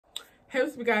Hey,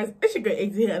 what's up guys, it's your girl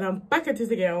AT here and I'm back at this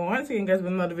again once again guys with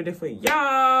another video for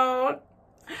y'all.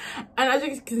 And as you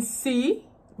guys can see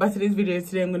by today's video,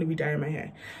 today I'm going to be dyeing my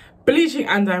hair, bleaching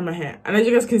and dyeing my hair. And as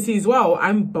you guys can see as well,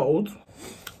 I'm bald.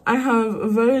 I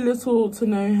have very little to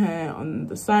no hair on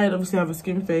the side. Obviously I have a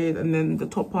skin fade, and then the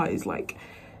top part is like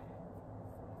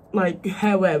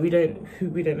hair wear. We don't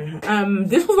know her.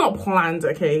 This was not planned,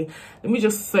 okay? Let me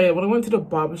just say, when I went to the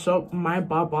barbershop, my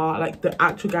barber, like the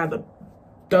actual guy that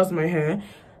does my hair,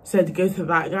 said to go to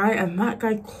that guy, and that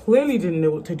guy clearly didn't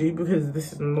know what to do because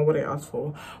this is not what I asked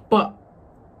for. But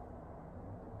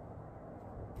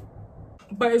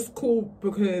it's cool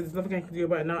because there's nothing I can do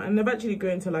about it now, and I'm actually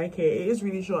going to like it. It is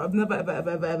really short. I've never ever had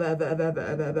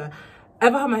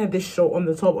my hair this short on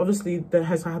the top. Obviously the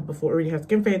hairstyle I had before already had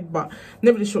skin fade, but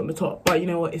never this short on the top. But you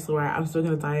know what, it's alright. I'm still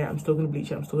gonna dye it, I'm still gonna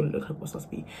bleach it, I'm still gonna look like what's supposed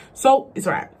to be, so it's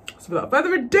alright. So without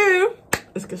further ado,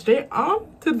 let's get straight on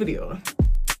to the video.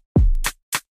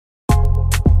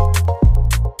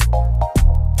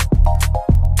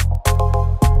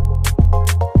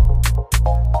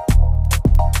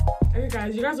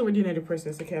 Guys, you guys already know the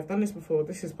process, okay? I've done this before.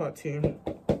 This is part 2.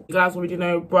 You guys already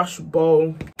know brush,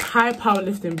 bowl, high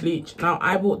powerlifting bleach. Now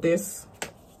I bought this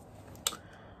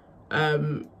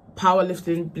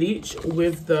powerlifting bleach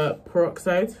with the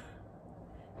peroxide.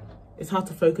 It's hard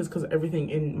to focus because everything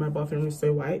in my bathroom is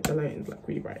so white. The light is like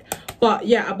really bright, but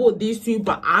yeah, I bought these two,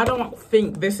 but I don't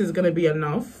think this is gonna be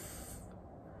enough,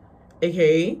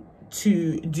 okay,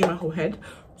 to do my whole head.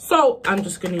 So I'm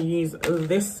just gonna use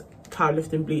this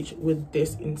powerlifting bleach with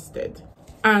this instead.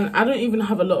 And I don't even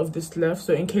have a lot of this left,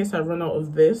 so in case I run out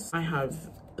of this, I have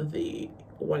the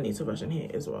 1 liter version here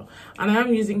as well. And I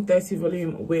am using 30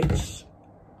 volume, which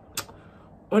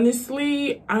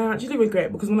honestly I actually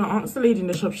regret, because when I asked the lady in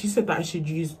the shop, she said that I should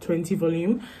use 20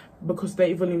 volume because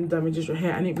 30 volume damages your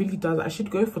hair, and it really does. I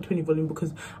should go for 20 volume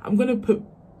because I'm gonna put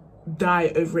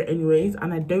dye over it anyways,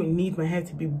 and I don't need my hair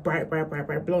to be bright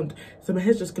blonde, so my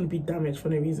hair's just gonna be damaged for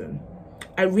no reason.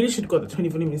 I really should have got the 20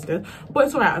 volume instead, but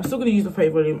it's alright. I'm still going to use the 30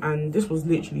 volume, and this was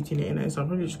literally $2.99, so I'm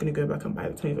probably just going to go back and buy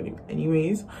the 20 volume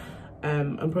anyways,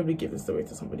 and probably give this away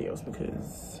to somebody else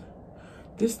because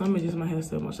this damages my hair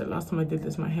so much. Like last time I did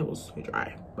this, my hair was so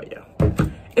dry. But yeah,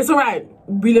 it's alright.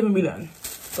 We live and we learn.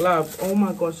 Gloves, oh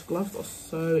my gosh, gloves are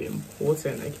so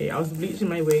important. Okay, I was bleaching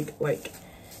my wig like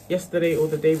yesterday or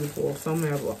the day before,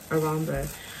 somewhere around there,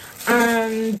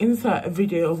 and insert a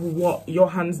video of what your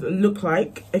hands look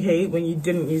like, okay, when you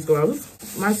didn't use gloves.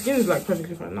 My skin is like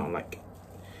perfectly fine now. Like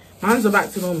my hands are back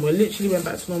to normal. It literally went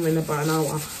back to normal in about an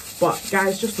hour. But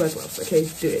guys, just wear gloves, okay?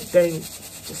 Do it. Don't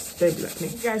be like me,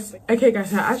 guys. Okay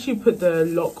guys, I actually put the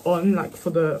lock on like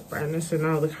for the brightness, so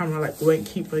now the camera like won't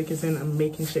keep focusing and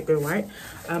making shit go white.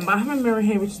 But I have my mirror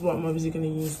here, which is what I'm obviously going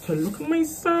to use to look at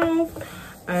myself.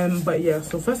 But yeah,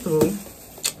 so first of all,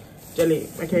 jelly,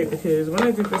 okay, because when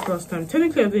I did this last time,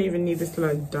 technically I didn't even need this to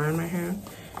like dye my hair,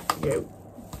 yeah,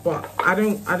 but I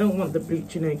don't want the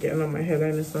bleach, you know, getting on my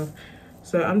hairline and stuff,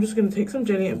 so I'm just gonna take some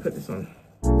jelly and put this on.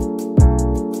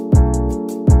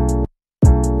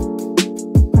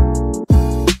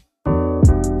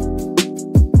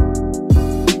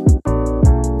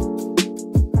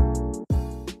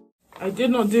 I did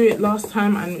not do it last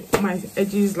time, and my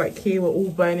edges like here were all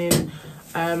burning,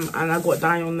 and I got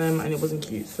dye on them and it wasn't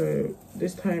cute, so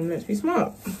this time let's be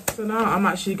smart. So now I'm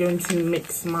actually going to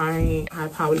mix my high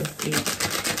power lift bleach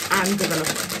and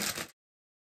developer.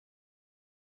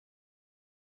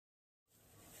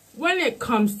 When it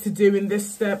comes to doing this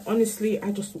step, honestly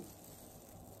I just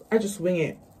wing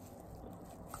it,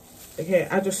 okay?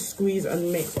 I just squeeze and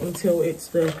mix until it's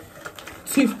the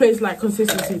toothpaste like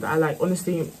consistency that I like.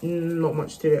 Honestly, not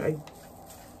much to it. I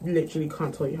literally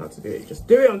can't tell you how to do it. Just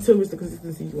do it until it's the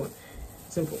consistency you want.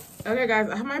 Simple. Okay guys,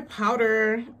 I have my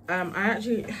powder. I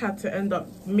actually had to end up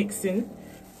mixing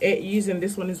it using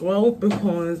this one as well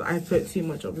because I put too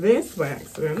much of this by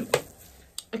accident.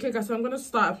 Okay guys, so I'm gonna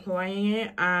start applying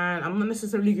it, and I'm not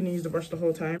necessarily gonna use the brush the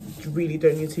whole time. You really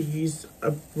don't need to use a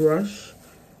brush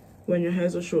when your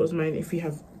hair's as short as mine if you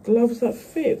have gloves that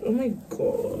fit. Oh my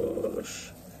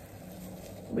gosh.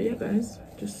 But yeah guys,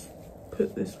 just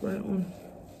put this right on.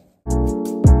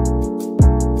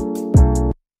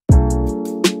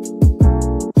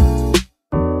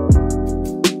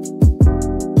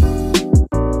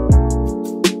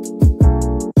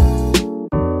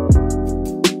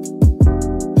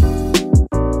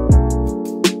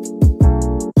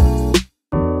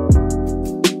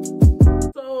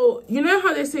 You know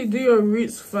how they say do your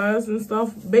roots first and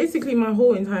stuff? Basically my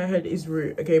whole entire head is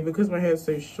root, okay, because my hair is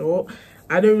so short.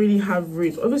 I don't really have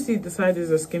roots. Obviously the side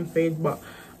is a skin fade, but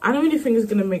I don't really think it's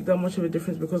gonna make that much of a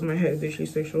difference because my hair is literally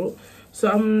so short. So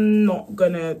I'm not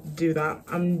gonna do that.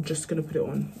 I'm just gonna put it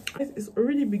on. It's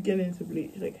already beginning to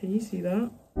bleach. Like, can you see that?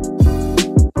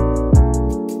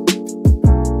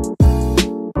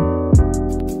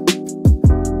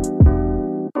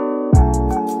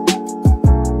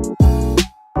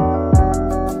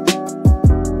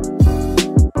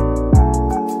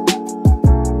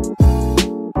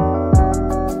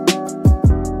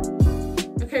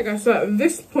 So at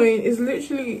this point it's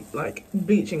literally like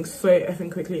bleaching so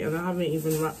effing quickly, and I haven't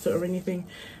even wrapped it or anything.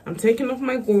 I'm taking off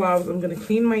my gloves. I'm gonna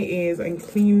clean my ears and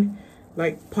clean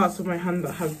like parts of my hand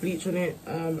that have bleach on it,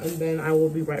 and then I will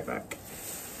be right back.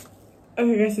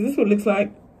 Okay guys, so this is what it looks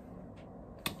like.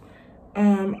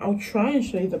 I'll try and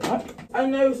show you the back. I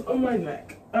know it's on my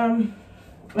neck. I don't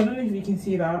know if you can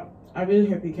see that. I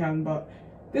really hope you can, but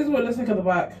this is what it looks like at the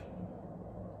back.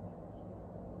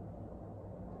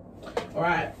 All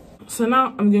right, so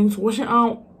now I'm going to wash it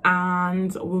out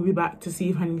and we'll be back to see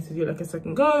if I need to do like a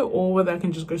second go or whether I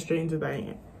can just go straight into dyeing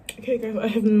it. Okay guys, I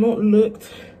have not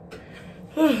looked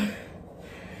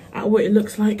at what it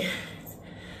looks like.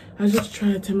 I just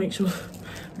tried to make sure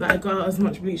that I got as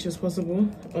much bleach as possible.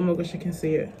 Oh my gosh, I can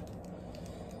see it.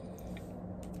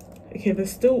 Okay,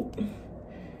 there's still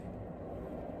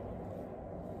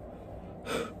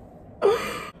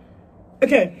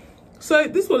okay, so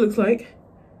this is what it looks like.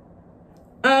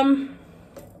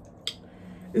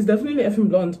 It's definitely effing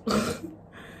blonde.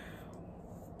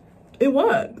 It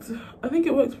worked. I think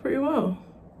it works pretty well.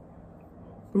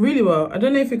 Really well. I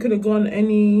don't know if it could have gone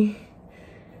any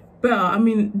better. I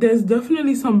mean, there's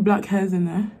definitely some black hairs in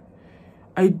there.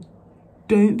 I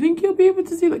don't think you'll be able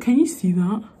to see that. Can you see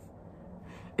that?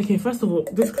 Okay, first of all,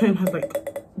 this comb has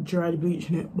like dried bleach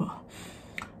in it, but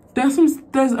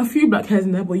there's a few black hairs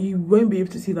in there, but you won't be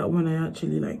able to see that when I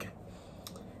actually like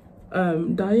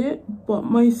dye it. But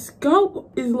my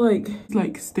scalp is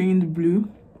like stained blue.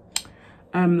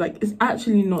 Like it's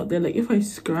actually not there. Like if I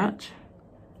scratch,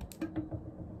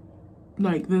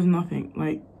 like there's nothing.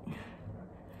 Like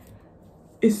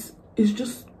it's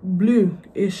just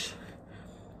blue-ish,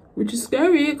 which is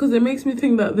scary because it makes me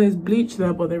think that there's bleach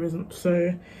there, but there isn't.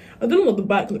 So I don't know what the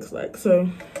back looks like, so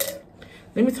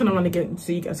let me turn around again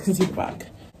so you guys can see the back.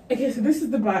 Okay, so this is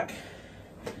the back.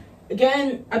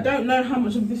 Again, I don't know how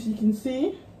much of this you can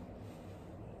see,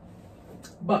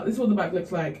 but this is what the back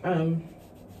looks like.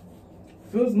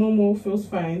 Feels normal, feels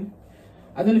fine.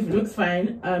 I don't know if it looks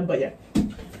fine, but yeah.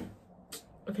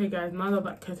 Okay guys, now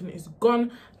that curtain is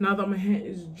gone, now that my hair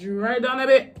is dried down a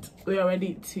bit, we are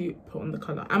ready to put on the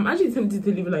color. I'm actually tempted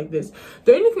to leave it like this.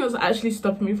 The only thing that's actually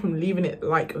stopping me from leaving it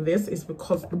like this is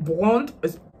because the blonde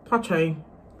is patchy.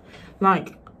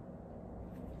 Like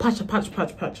patch.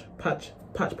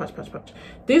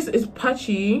 This is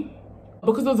patchy.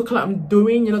 Because of the color I'm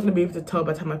doing, you're not going to be able to tell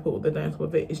by the time I put all the dyes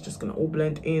with it. It's just going to all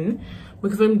blend in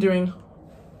because I'm doing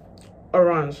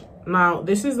orange. Now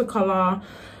this is the color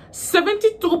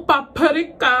 72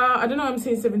 paprika. I don't know why I'm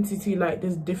saying 72, like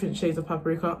there's different shades of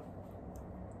paprika.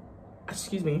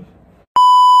 Excuse me.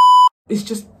 It's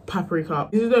just paprika.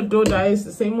 This is the doe dye. It's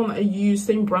the same one that I used,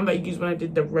 same brand that I used when I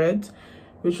did the red,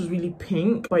 which was really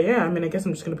pink. But yeah, I mean, I guess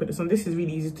I'm just gonna put this on. This is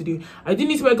really easy to do. I do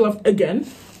need to wear gloves again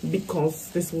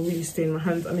because this will really stain my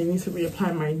hands, and I need to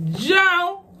reapply my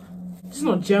gel. It's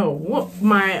not gel. What?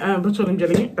 My petroleum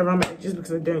jelly Aramide, just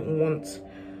because I don't want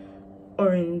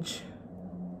orange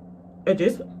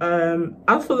edges.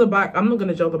 As for the back, I'm not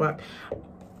gonna gel the back.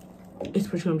 It's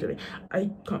petroleum jelly. I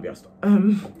can't be asked.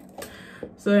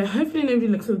 So hopefully nobody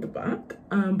looks at the back,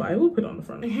 but I will put it on the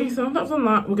front. Okay, so once that's on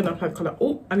that, we're gonna apply the color.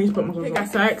 Oh, I need to put my colors on.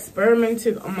 Guys, so I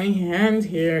experimented on my hand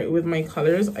here with my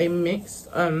colors. I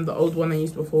mixed the old one I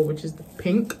used before, which is the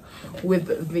pink,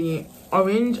 with the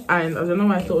orange, and I don't know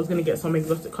why I thought I was gonna get some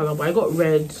exotic color, but I got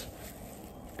red,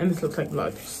 and this looks like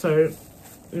blood. So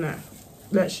no,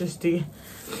 let's just do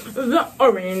the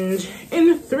orange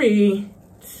in 3,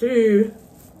 2,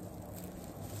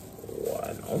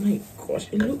 1. Oh my gosh,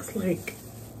 it looks like,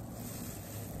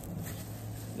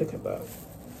 look at that.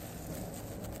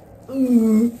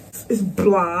 Ooh, it's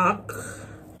black,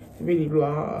 really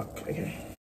black. Okay.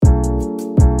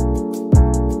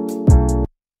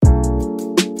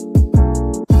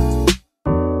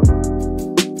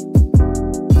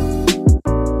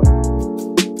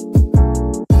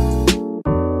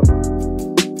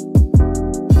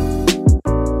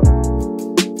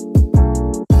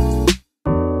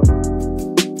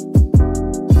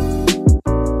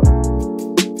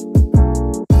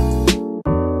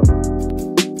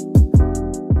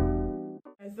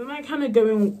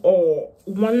 Going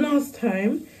one last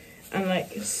time and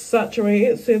like saturate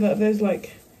it so that there's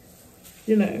like,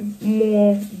 you know,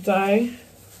 more dye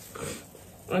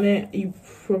on it. You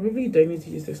probably don't need to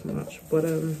use this much, but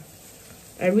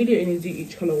I really only do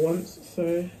each color once,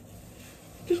 so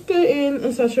just go in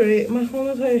and saturate my whole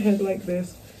entire head like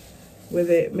this with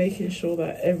it, making sure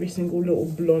that every single little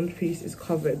blonde piece is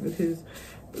covered, because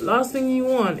the last thing you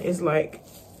want is like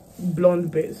blonde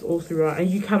bits all throughout. And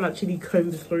you can actually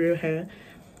comb this through your hair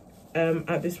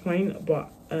at this point,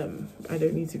 but I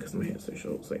don't need to because my hair's so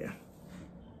short, so yeah.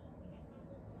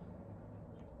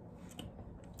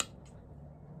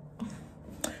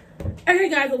 Okay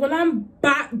guys, well I'm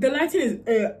back. The lighting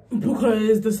is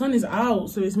because the sun is out,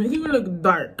 so it's making me look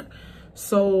dark.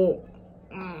 So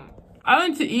I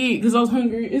went to eat because I was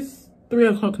hungry. It's 3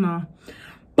 o'clock now,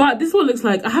 but this is what it looks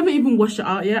like. I haven't even washed it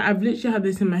out yet. I've literally had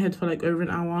this in my head for like over an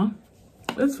hour.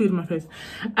 Let's feed my face.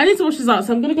 I need to wash this out,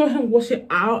 so I'm gonna go ahead and wash it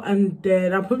out, and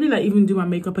then I'll probably like even do my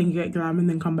makeup and get glam and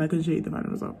then come back and show you the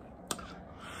final result.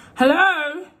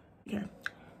 Hello. Okay.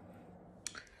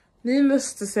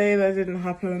 Needless to say, that didn't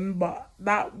happen, but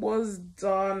that was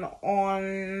done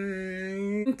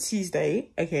on Tuesday.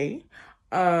 Okay.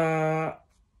 My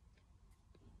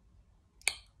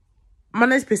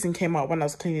nose piercing came out when I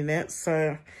was cleaning it,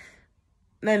 so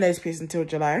no nose piercing until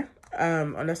July.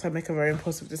 Unless I make a very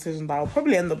impulsive decision that I'll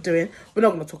probably end up doing. We're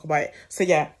not gonna talk about it. So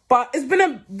yeah. But it's been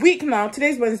a week now.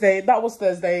 Today's Wednesday. That was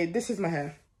Thursday. This is my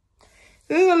hair.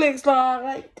 This is what it looks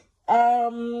like.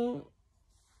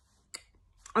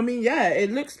 I mean, yeah,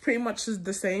 it looks pretty much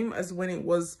the same as when it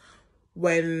was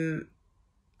when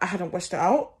I hadn't washed it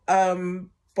out.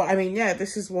 But I mean, yeah,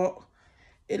 this is what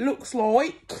it looks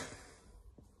like.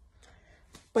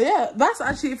 But yeah, that's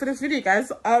actually it for this video, guys.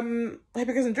 I hope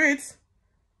you guys enjoyed.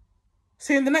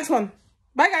 See you in the next one.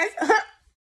 Bye, guys.